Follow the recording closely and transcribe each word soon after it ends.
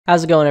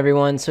How's it going,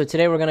 everyone? So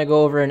today we're going to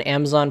go over an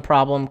Amazon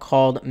problem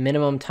called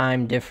minimum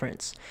time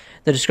difference.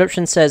 The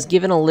description says,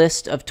 given a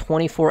list of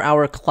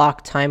 24-hour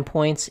clock time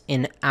points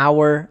in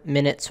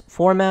hour-minutes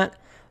format,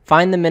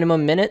 find the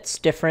minimum minutes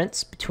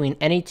difference between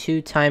any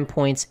two time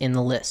points in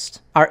the list.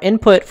 Our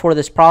input for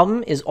this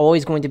problem is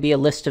always going to be a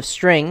list of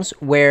strings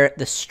where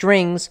the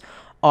strings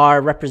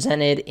are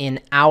represented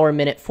in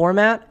hour-minute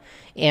format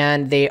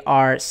and they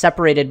are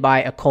separated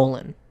by a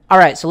colon. All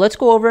right, so let's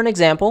go over an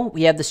example.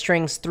 We have the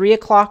strings 3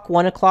 o'clock,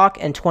 1 o'clock,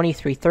 and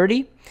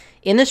 23:30.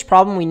 In this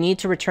problem, we need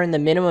to return the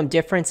minimum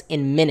difference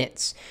in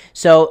minutes.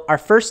 So our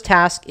first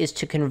task is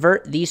to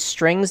convert these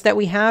strings that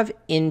we have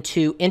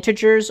into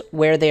integers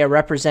where they are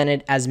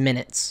represented as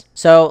minutes.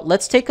 So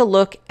let's take a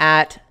look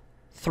at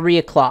 3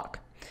 o'clock.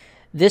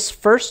 This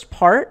first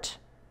part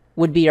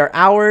would be our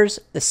hours.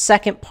 The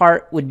second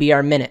part would be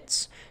our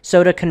minutes.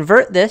 So to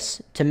convert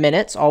this to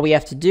minutes, all we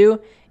have to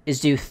do is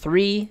do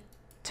 3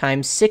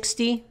 times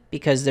 60,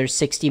 because there's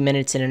 60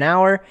 minutes in an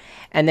hour,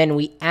 and then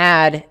we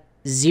add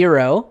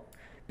 0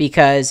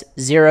 because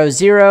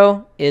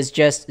 0 is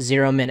just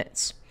 0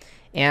 minutes,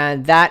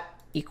 and that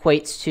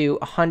equates to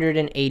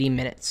 180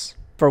 minutes.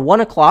 For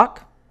 1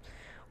 o'clock,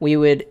 we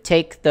would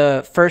take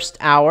the first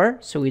hour,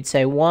 so we'd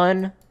say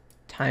 1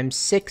 times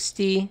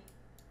 60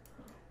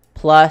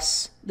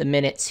 plus the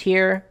minutes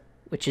here,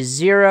 which is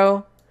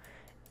 0,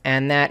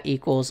 and that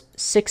equals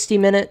 60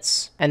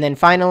 minutes. And then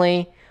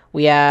finally,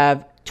 we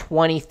have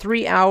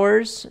 23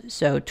 hours,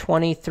 so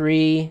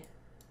 23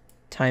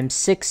 times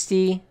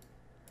 60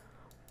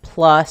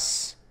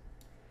 plus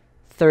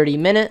 30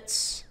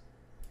 minutes,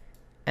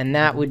 and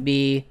that would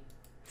be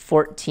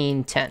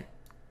 1410.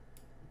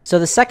 So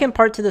the second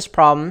part to this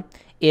problem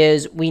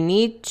is we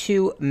need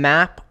to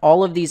map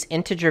all of these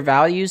integer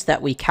values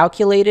that we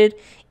calculated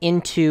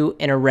into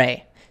an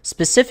array,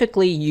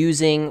 specifically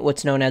using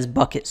what's known as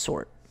bucket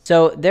sort.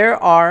 So there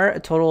are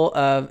a total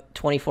of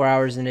 24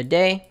 hours in a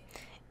day,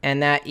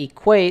 and that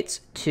equates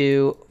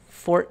to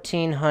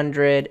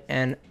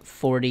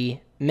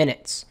 1,440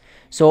 minutes.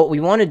 So what we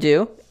want to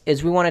do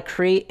is we want to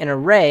create an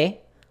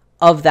array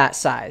of that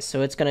size.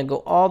 So it's going to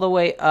go all the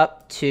way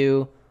up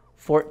to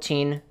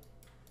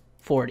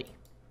 1,440.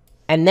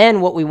 And then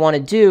what we want to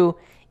do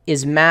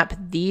is map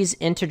these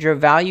integer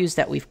values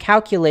that we've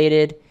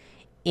calculated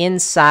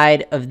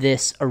inside of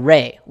this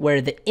array,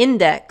 where the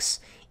index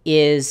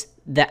is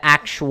the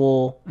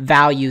actual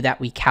value that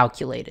we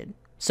calculated.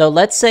 So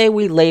let's say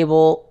we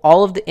label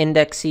all of the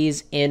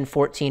indexes in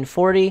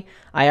 1440.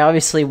 I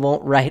obviously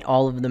won't write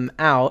all of them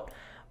out,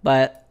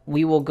 but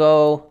we will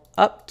go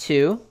up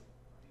to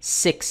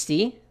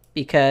 60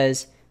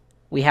 because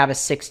we have a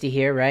 60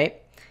 here, right?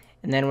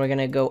 And then we're going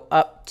to go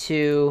up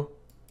to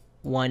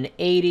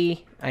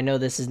 180. I know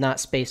this is not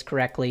spaced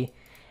correctly.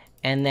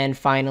 And then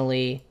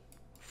finally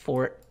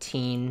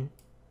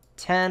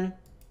 1410.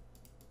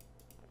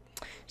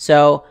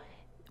 So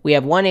we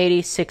have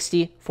 180,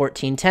 60,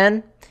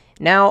 1410.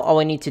 Now all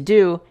I need to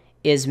do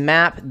is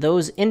map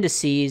those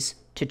indices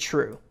to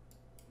true.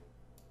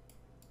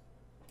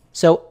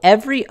 So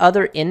every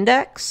other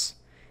index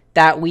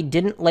that we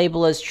didn't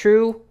label as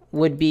true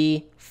would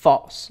be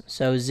false.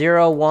 So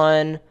 0,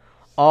 1,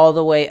 all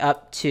the way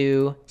up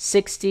to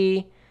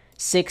 60,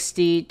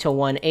 60 to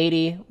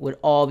 180 would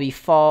all be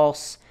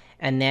false.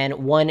 And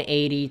then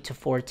 180 to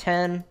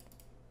 410,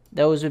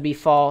 those would be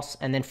false.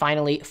 And then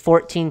finally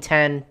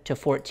 1410 to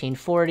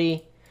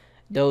 1440,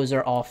 those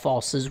are all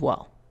false as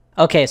well.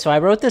 Okay, so I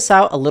wrote this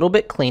out a little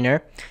bit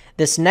cleaner.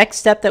 This next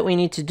step that we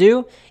need to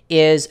do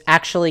is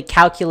actually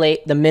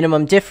calculate the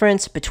minimum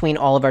difference between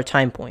all of our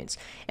time points.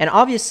 And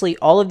obviously,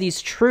 all of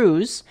these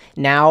trues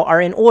now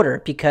are in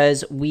order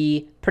because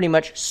we pretty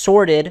much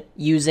sorted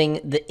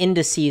using the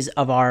indices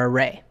of our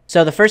array.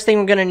 So the first thing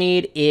we're going to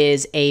need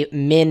is a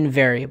min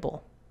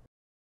variable.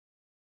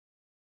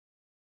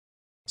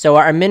 So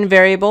our min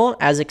variable,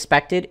 as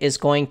expected, is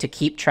going to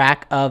keep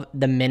track of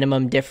the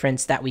minimum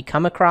difference that we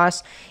come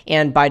across.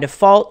 And by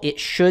default, it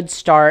should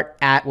start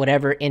at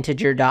whatever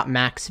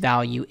integer.max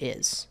value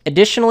is.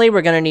 Additionally,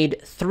 we're going to need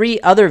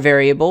 3 other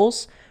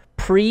variables,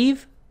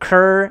 prev,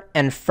 cur,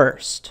 and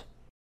first.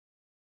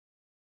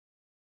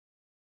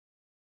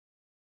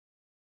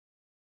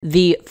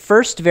 The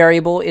first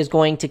variable is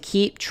going to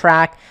keep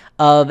track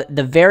of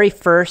the very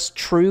first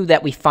true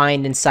that we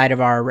find inside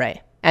of our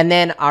array. And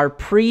then our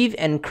prev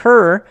and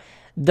cur,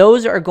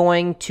 those are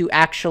going to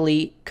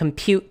actually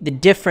compute the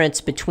difference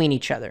between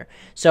each other.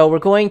 So we're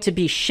going to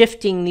be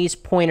shifting these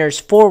pointers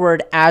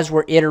forward as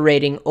we're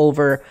iterating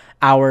over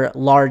our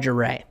large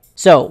array.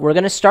 So we're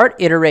going to start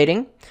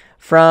iterating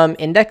from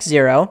index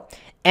 0.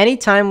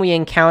 Anytime we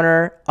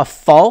encounter a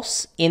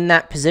false in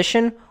that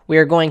position, we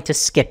are going to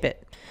skip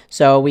it.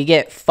 So we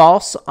get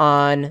false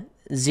on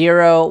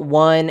 0,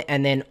 1,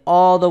 and then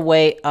all the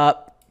way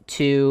up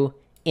to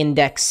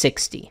index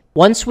 60.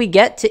 Once we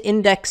get to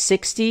index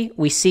 60,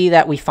 we see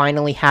that we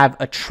finally have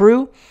a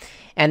true,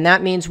 and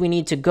that means we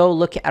need to go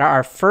look at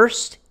our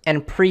first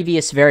and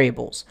previous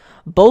variables.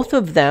 Both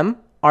of them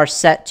are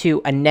set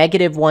to a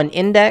 -1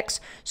 index,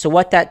 so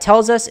what that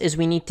tells us is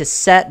we need to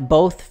set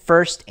both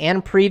first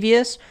and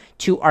previous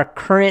to our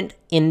current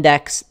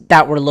index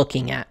that we're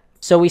looking at.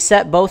 So we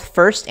set both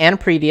first and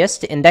previous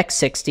to index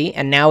 60,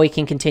 and now we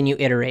can continue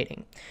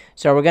iterating.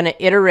 So we're going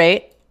to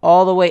iterate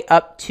all the way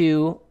up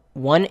to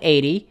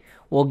 180.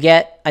 We'll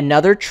get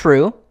another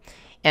true,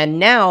 and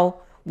now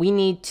we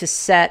need to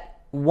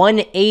set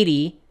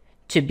 180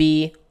 to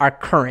be our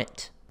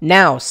current.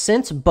 Now,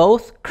 since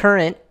both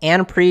current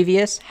and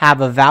previous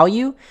have a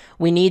value,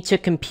 we need to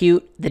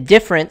compute the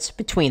difference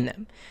between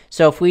them.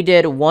 So if we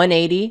did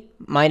 180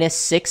 minus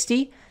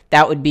 60,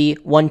 that would be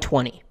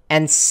 120.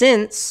 And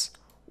since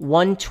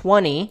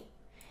 120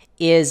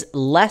 is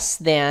less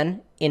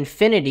than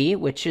infinity,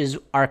 which is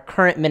our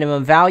current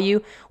minimum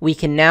value, we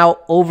can now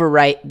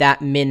overwrite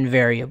that min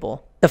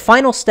variable. The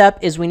final step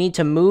is we need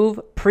to move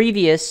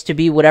previous to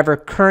be whatever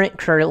current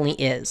currently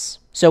is.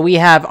 So we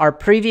have our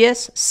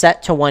previous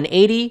set to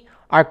 180.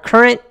 Our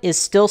current is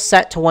still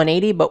set to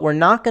 180, but we're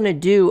not going to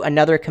do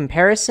another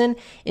comparison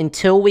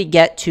until we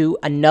get to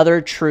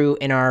another true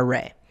in our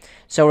array.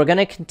 So we're going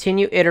to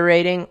continue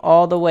iterating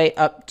all the way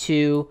up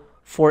to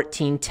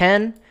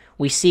 1410.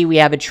 We see we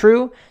have a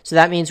true, so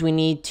that means we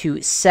need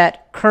to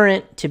set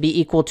current to be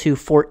equal to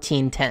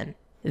 1410.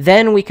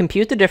 Then we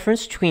compute the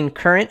difference between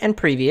current and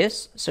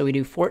previous. So we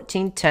do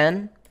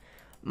 1410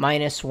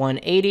 minus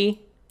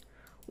 180,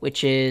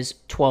 which is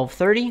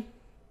 1230.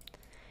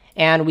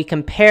 And we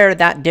compare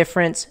that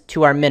difference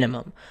to our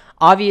minimum.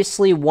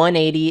 Obviously,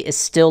 180 is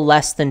still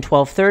less than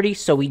 1230,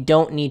 so we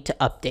don't need to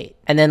update.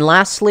 And then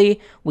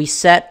lastly, we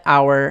set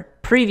our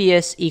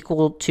previous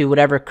equal to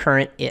whatever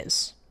current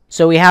is.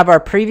 So we have our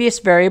previous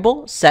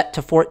variable set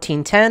to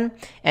 1410,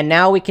 and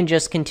now we can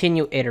just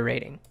continue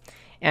iterating.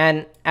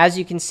 And as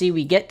you can see,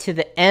 we get to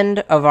the end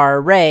of our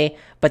array,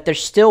 but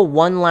there's still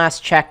one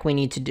last check we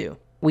need to do.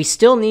 We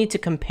still need to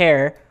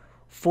compare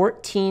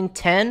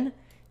 1410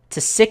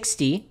 to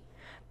 60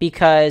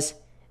 because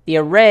the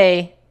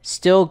array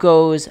still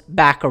goes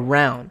back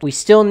around. We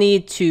still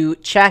need to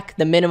check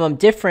the minimum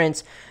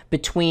difference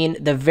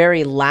between the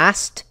very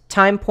last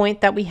time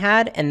point that we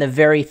had and the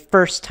very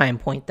first time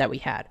point that we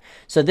had.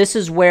 So this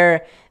is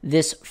where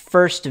this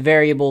first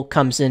variable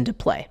comes into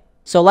play.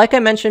 So like I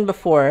mentioned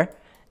before,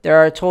 there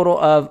are a total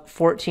of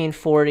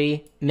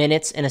 1440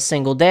 minutes in a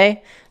single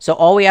day. So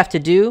all we have to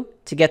do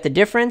to get the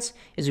difference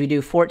is we do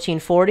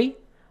 1440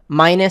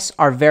 minus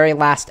our very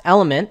last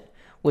element,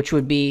 which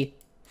would be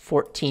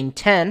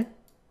 1410,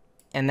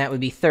 and that would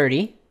be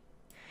 30.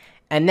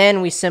 And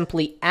then we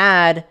simply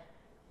add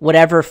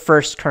whatever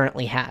first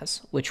currently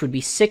has, which would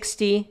be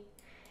 60,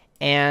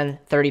 and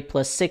 30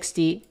 plus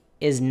 60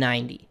 is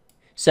 90.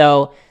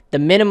 So the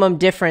minimum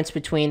difference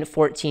between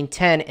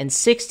 1410 and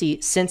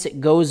 60, since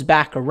it goes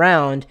back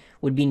around,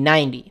 would be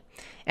 90.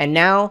 And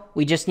now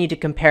we just need to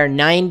compare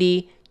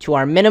 90 to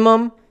our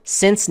minimum.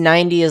 Since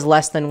 90 is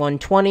less than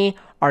 120,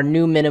 our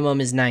new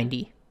minimum is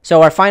 90.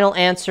 So our final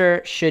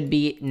answer should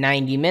be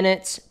 90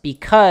 minutes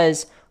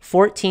because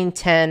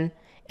 1410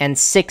 and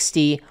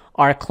 60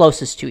 are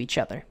closest to each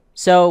other.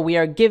 So we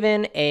are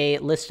given a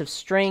list of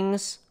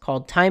strings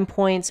called time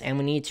points, and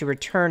we need to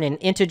return an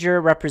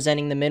integer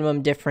representing the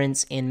minimum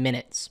difference in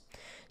minutes.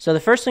 So the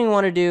first thing we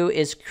want to do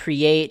is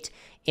create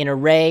an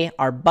array,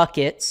 our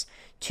buckets,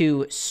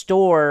 to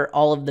store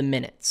all of the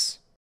minutes.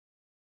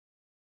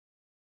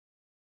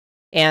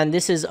 And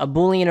this is a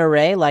Boolean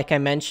array, like I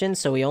mentioned,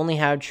 so we only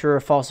have true or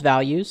false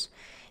values.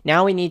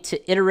 Now we need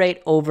to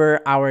iterate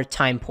over our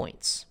time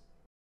points.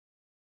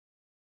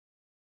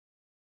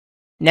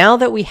 Now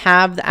that we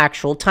have the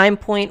actual time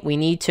point, we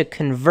need to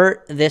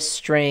convert this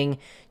string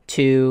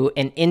to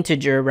an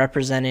integer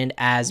represented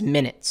as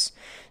minutes.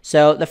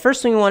 So the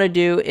first thing we want to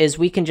do is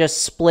we can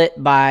just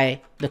split by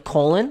the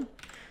colon.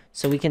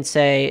 So we can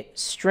say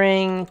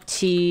string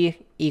t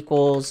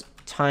equals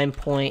time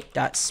point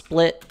dot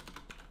split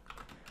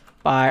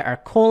by our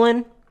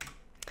colon.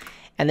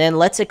 And then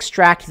let's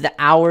extract the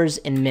hours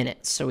in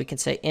minutes. So we can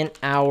say int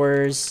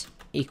hours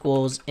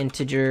equals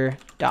integer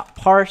dot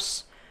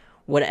parse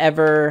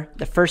whatever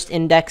the first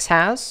index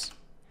has.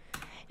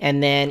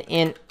 And then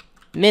int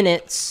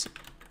minutes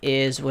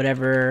is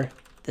whatever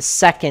the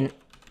second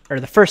or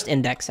the first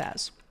index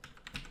has.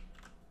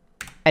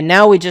 And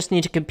now we just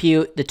need to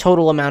compute the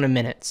total amount of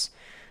minutes.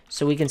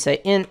 So we can say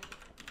int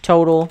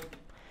total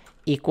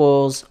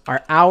equals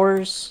our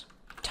hours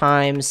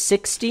times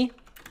 60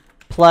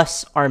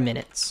 plus our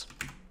minutes.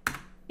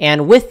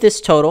 And with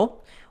this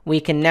total, we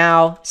can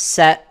now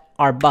set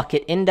our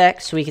bucket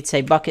index. So we could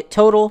say bucket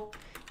total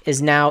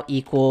is now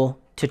equal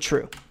to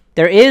true.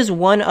 There is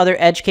one other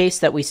edge case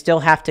that we still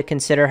have to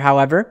consider,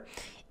 however.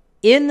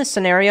 In the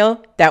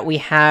scenario that we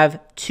have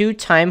two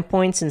time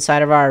points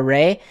inside of our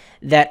array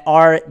that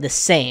are the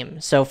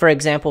same. So for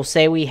example,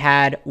 say we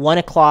had 1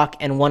 o'clock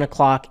and 1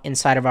 o'clock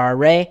inside of our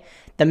array.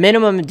 The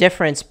minimum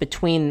difference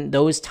between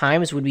those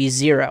times would be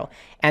 0.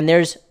 And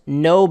there's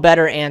no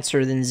better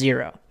answer than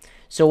 0.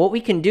 So what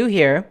we can do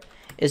here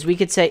is we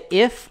could say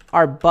if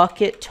our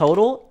bucket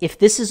total, if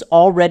this is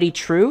already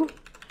true,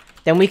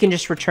 then we can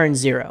just return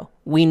 0.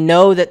 We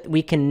know that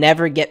we can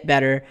never get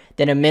better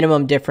than a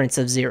minimum difference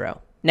of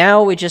 0.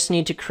 Now we just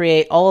need to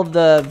create all of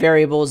the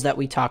variables that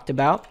we talked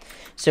about.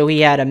 So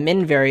we had a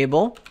min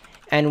variable,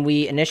 and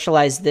we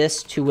initialized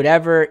this to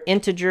whatever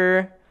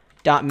integer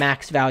dot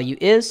max value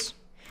is.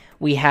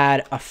 We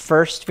had a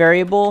first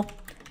variable,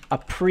 a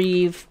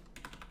prev,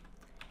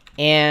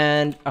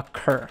 and a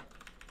cur.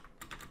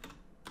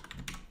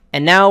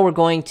 And now we're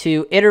going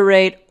to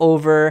iterate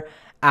over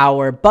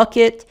our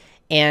bucket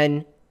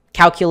and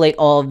calculate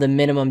all of the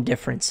minimum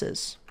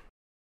differences.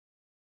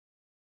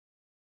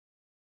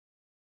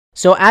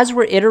 So as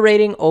we're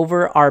iterating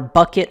over our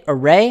bucket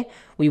array,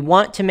 we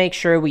want to make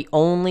sure we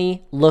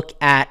only look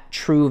at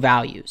true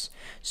values.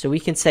 So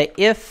we can say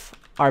if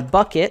our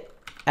bucket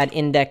at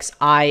index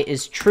I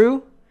is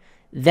true,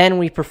 then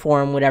we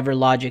perform whatever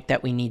logic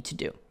that we need to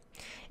do.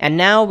 And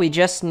now we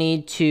just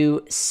need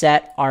to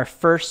set our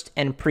first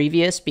and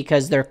previous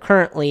because they're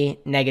currently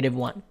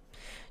 -1.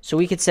 So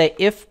we could say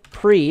if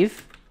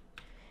prev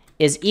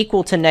is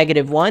equal to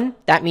 -1,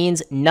 that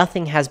means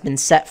nothing has been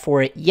set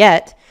for it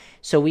yet.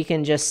 So we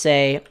can just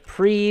say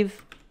prev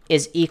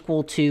is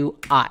equal to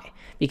I,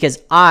 because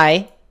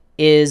I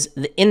is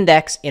the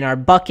index in our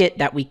bucket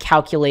that we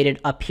calculated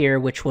up here,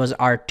 which was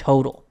our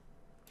total.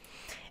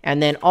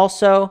 And then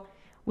also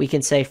we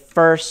can say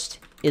first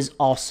is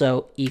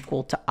also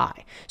equal to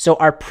I. So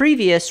our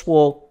previous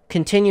will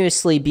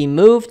continuously be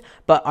moved,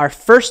 but our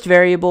first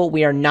variable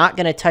we are not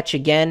going to touch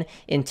again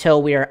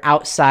until we are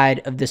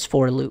outside of this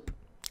for loop.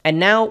 And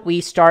now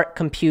we start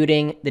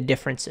computing the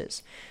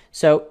differences.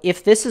 So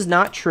if this is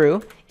not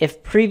true,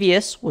 if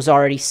previous was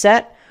already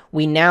set,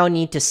 we now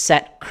need to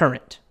set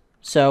current.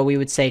 So we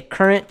would say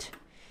current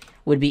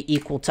would be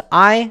equal to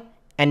I,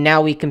 and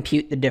now we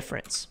compute the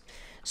difference.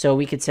 So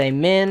we could say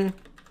min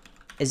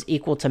is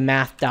equal to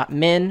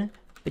math.min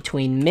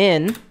between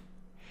min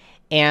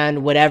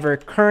and whatever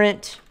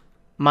current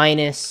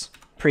minus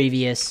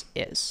previous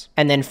is.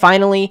 And then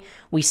finally,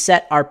 we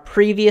set our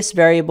previous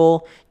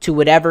variable to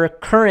whatever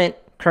current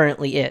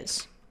currently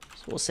is.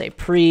 So we'll say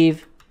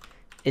prev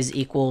is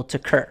equal to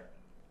cur.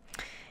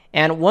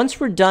 And once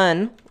we're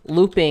done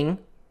looping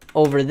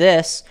over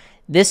this,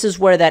 this is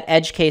where that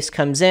edge case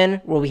comes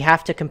in, where we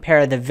have to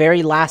compare the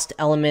very last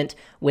element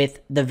with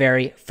the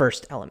very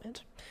first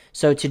element.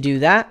 So to do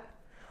that,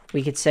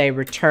 we could say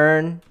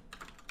return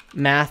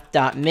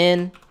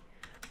math.min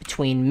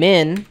between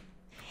min,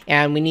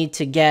 and we need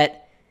to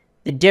get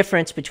the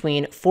difference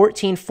between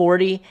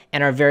 1440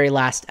 and our very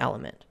last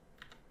element.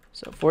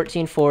 So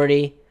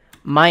 1440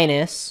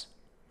 minus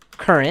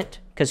current,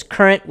 because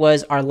current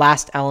was our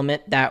last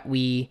element that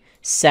we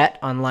set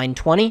on line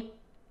 20.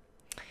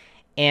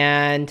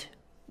 And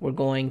we're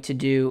going to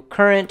do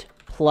current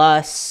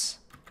plus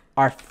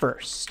our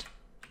first.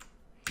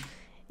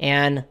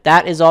 And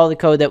that is all the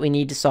code that we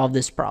need to solve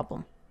this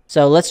problem.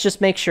 So let's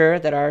just make sure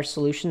that our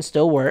solution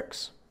still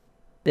works.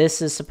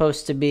 This is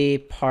supposed to be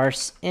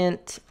parse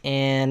int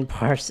and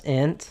parse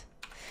int.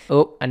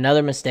 Oh,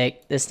 another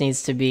mistake. This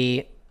needs to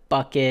be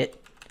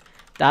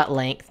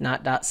bucket.length,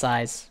 not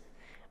 .size.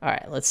 All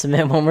right, let's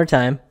submit one more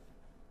time.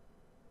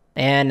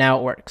 And now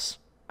it works.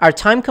 Our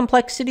time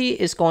complexity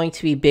is going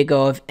to be big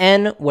O of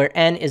n, where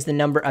n is the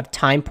number of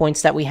time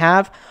points that we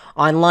have.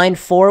 On line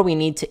 4, we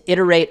need to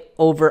iterate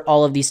over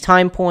all of these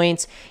time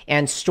points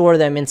and store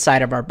them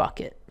inside of our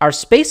bucket. Our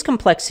space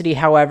complexity,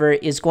 however,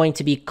 is going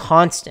to be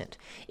constant.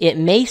 It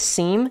may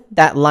seem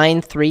that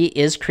line 3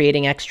 is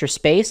creating extra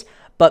space,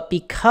 but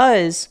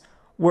because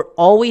we're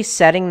always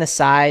setting the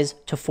size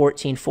to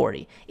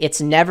 1440, it's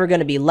never going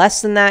to be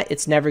less than that.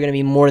 It's never going to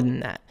be more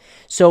than that.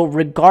 So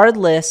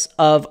regardless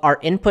of our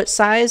input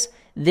size,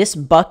 this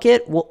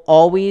bucket will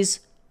always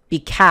be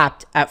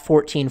capped at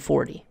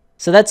 1440.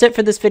 So that's it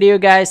for this video,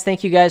 guys.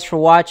 Thank you guys for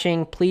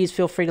watching. Please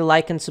feel free to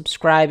like and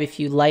subscribe if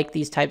you like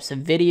these types of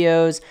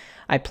videos.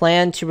 I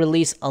plan to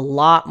release a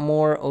lot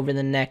more over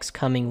the next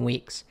coming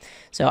weeks.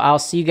 So I'll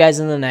see you guys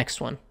in the next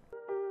one.